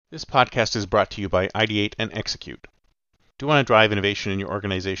This podcast is brought to you by Ideate and Execute. Do you want to drive innovation in your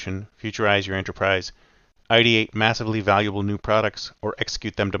organization, futurize your enterprise, ideate massively valuable new products, or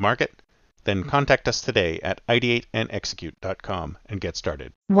execute them to market? Then contact us today at ideateandexecute.com and get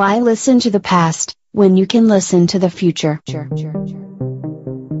started. Why listen to the past when you can listen to the future?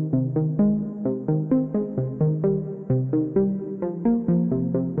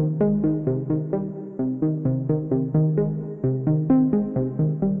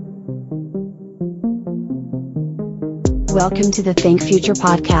 Welcome to the Think Future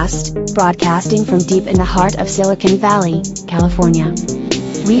podcast, broadcasting from deep in the heart of Silicon Valley, California.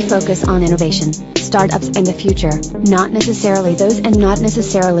 We focus on innovation, startups, and the future, not necessarily those and not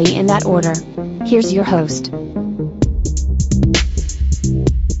necessarily in that order. Here's your host.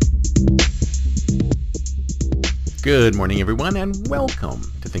 Good morning, everyone, and welcome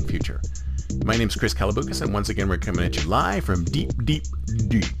to Think Future. My name is Chris Kalaboukis, and once again, we're coming at you live from deep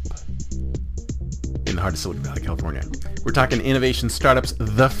in the heart of Silicon Valley, California. We're talking innovation, startups,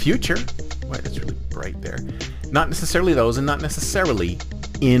 the future. Wow, that's really bright there. Not necessarily those, and not necessarily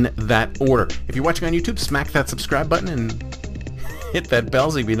in that order. If you're watching on YouTube, smack that subscribe button and hit that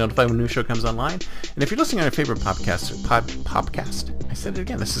bell so you'll be notified when a new show comes online. And if you're listening on your favorite podcast, I said it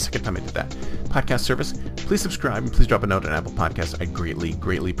again, this is the second time I did that, podcast service, please subscribe and please drop a note on Apple Podcasts. I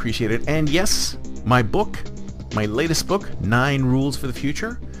greatly appreciate it. And yes, my book, my latest book, 9 Rules for the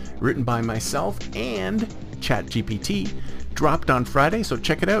Future, written by myself and ChatGPT, dropped on Friday, so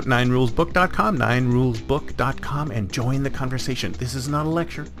check it out, 9rulesbook.com, 9rulesbook.com, and join the conversation. This is not a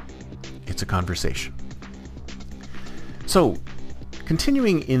lecture, it's a conversation. So,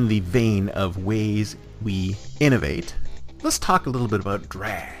 continuing in the vein of ways we innovate, let's talk a little bit about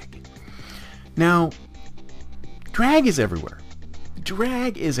drag. Now, drag is everywhere.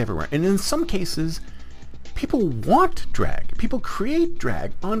 Drag is everywhere, and in some cases, people want drag. People create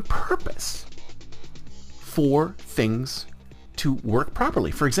drag on purpose for things to work properly.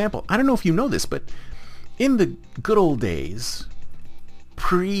 For example, I don't know if you know this, but in the good old days,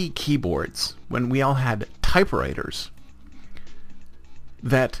 pre-keyboards, when we all had typewriters,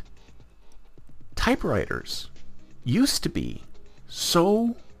 that typewriters used to be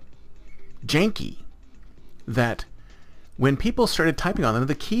so janky that when people started typing on them,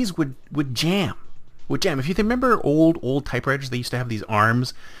 the keys would jam. If you remember old typewriters, they used to have these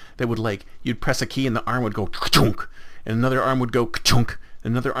arms that would, like, you'd press a key and the arm would go ka-chunk, and another arm would go ka-chunk,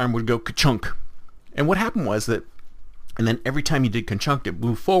 and another arm would go ka-chunk. And what happened was that, and then every time you did ka-chunk, it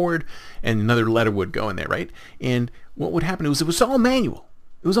moved forward, and another letter would go in there, right? And what would happen was it was all manual.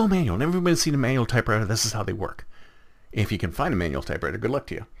 It was all manual. And everybody's seen a manual typewriter. This is how they work. If you can find a manual typewriter, good luck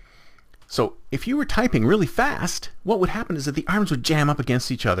to you. So if you were typing really fast, what would happen is that the arms would jam up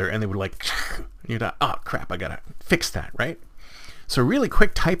against each other and they would like, and you'd like, oh crap, I gotta fix that, right? So really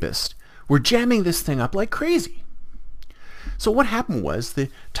quick typists were jamming this thing up like crazy. So what happened was the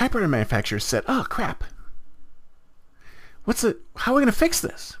typewriter manufacturers said, oh crap, how are we gonna fix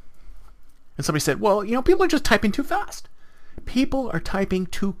this? And somebody said, well, people are just typing too fast. People are typing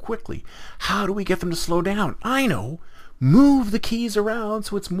too quickly. How do we get them to slow down? I know. Move the keys around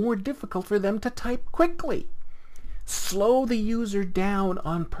so it's more difficult for them to type quickly. Slow the user down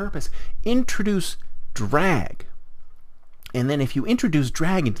on purpose. Introduce drag. And then if you introduce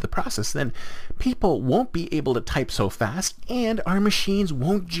drag into the process, then people won't be able to type so fast and our machines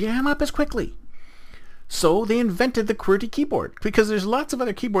won't jam up as quickly. So they invented the QWERTY keyboard, because there's lots of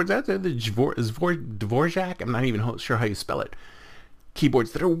other keyboards out there, the Dvorak, I'm not even sure how you spell it,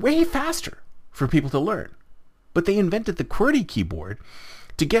 keyboards that are way faster for people to learn. But they invented the QWERTY keyboard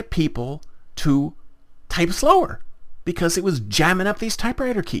to get people to type slower because it was jamming up these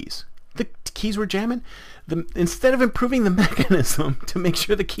typewriter keys. The keys were jamming. Instead of improving the mechanism to make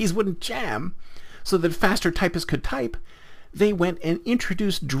sure the keys wouldn't jam so that faster typists could type, they went and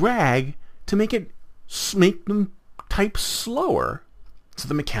introduced drag to make them type slower so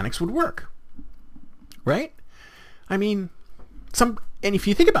the mechanics would work. Right? I mean, and if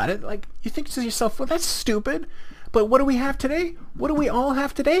you think about it, like, you think to yourself, well, that's stupid. But what do we have today? What do we all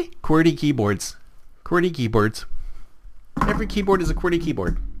have today? QWERTY keyboards. QWERTY keyboards. Every keyboard is a QWERTY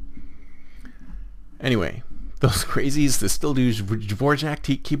keyboard. Anyway, those crazies that still do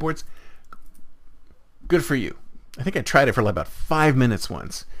Dvorak keyboards, good for you. I think I tried it for like about 5 minutes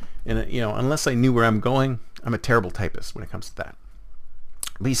once. And, unless I knew where I'm going, I'm a terrible typist when it comes to that.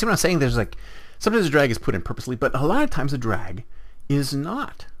 But you see what I'm saying? There's sometimes the drag is put in purposely, but a lot of times the drag is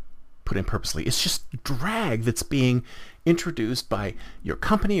not put in purposely. It's just drag that's being introduced by your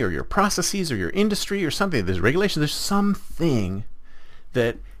company or your processes or your industry or something. There's regulation. There's something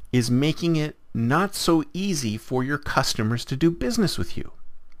that is making it not so easy for your customers to do business with you.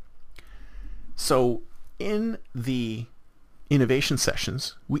 So in the innovation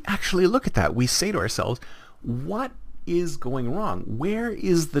sessions, we actually look at that. We say to ourselves, what is going wrong? Where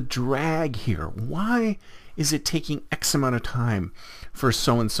is the drag here? Why is it taking X amount of time for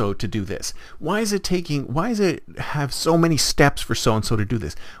so-and-so to do this? Why does it have so many steps for so-and-so to do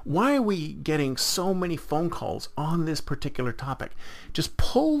this? Why are we getting so many phone calls on this particular topic? Just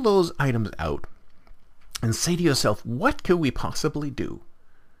pull those items out and say to yourself, what could we possibly do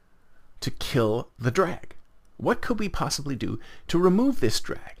to kill the drag? What could we possibly do to remove this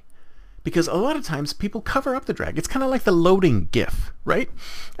drag? Because a lot of times people cover up the drag. It's kind of like the loading GIF, right?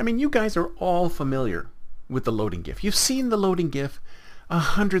 I mean, you guys are all familiar with the loading GIF. You've seen the loading GIF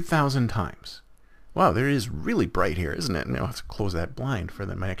 100,000 times. Wow, there is really bright here, isn't it? And I'll have to close that blind for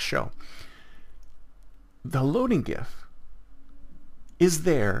my next show. The loading GIF is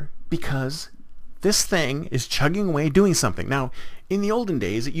there because this thing is chugging away doing something. Now, in the olden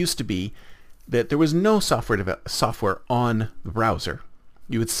days, it used to be that there was no software on the browser.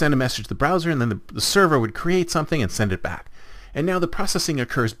 You would send a message to the browser, and then the server would create something and send it back. And now the processing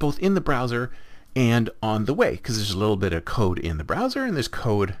occurs both in the browser and on the way, because there's a little bit of code in the browser and there's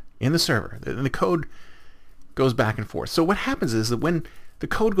code in the server. And the code goes back and forth. So what happens is that when the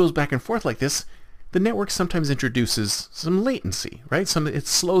code goes back and forth like this, the network sometimes introduces some latency, right? It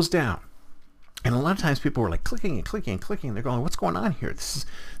slows down. And a lot of times people were like clicking and clicking and clicking. They're going, what's going on here? This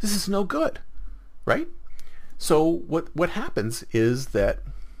is no good, right? So what happens is that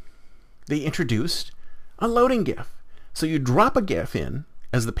they introduced a loading GIF. So you drop a GIF in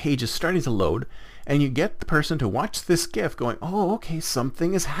as the page is starting to load, and you get the person to watch this GIF going, oh, okay,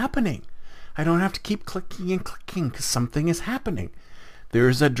 something is happening. I don't have to keep clicking and clicking because something is happening.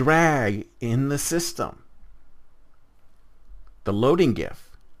 There's a drag in the system. The loading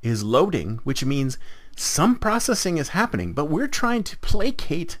GIF is loading, which means some processing is happening, but we're trying to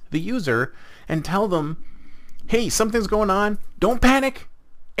placate the user and tell them, hey, something's going on. Don't panic.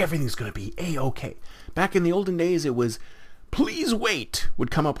 Everything's going to be A-okay. Back in the olden days, it was, please wait,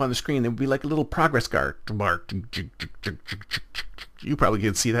 would come up on the screen. There would be like a little progress bar. You probably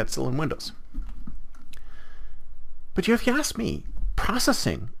can see that still in Windows. But if you ask me,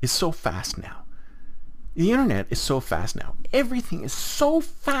 processing is so fast now. The internet is so fast now. Everything is so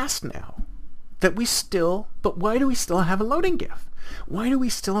fast now that but why do we still have a loading GIF? Why do we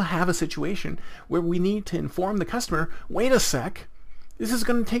still have a situation where we need to inform the customer, wait a sec, this is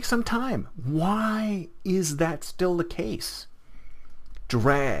going to take some time? Why is that still the case?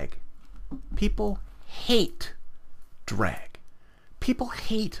 Drag. People hate drag. People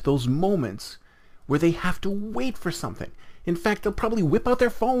hate those moments where they have to wait for something. In fact, they'll probably whip out their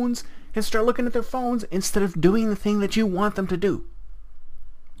phones and start looking at their phones instead of doing the thing that you want them to do.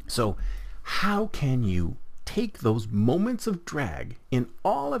 So how can you take those moments of drag in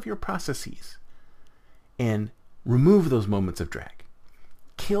all of your processes and remove those moments of drag?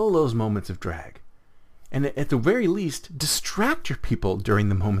 Kill those moments of drag. And at the very least, distract your people during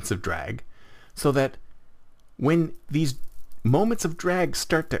the moments of drag so that when these moments of drag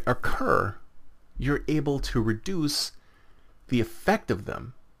start to occur, you're able to reduce the effect of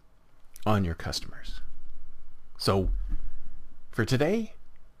them on your customers. So for today,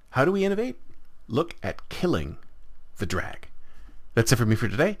 how do we innovate? Look at killing the drag. That's it for me for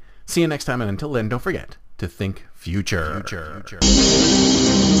today. See you next time, and until then, don't forget to think future.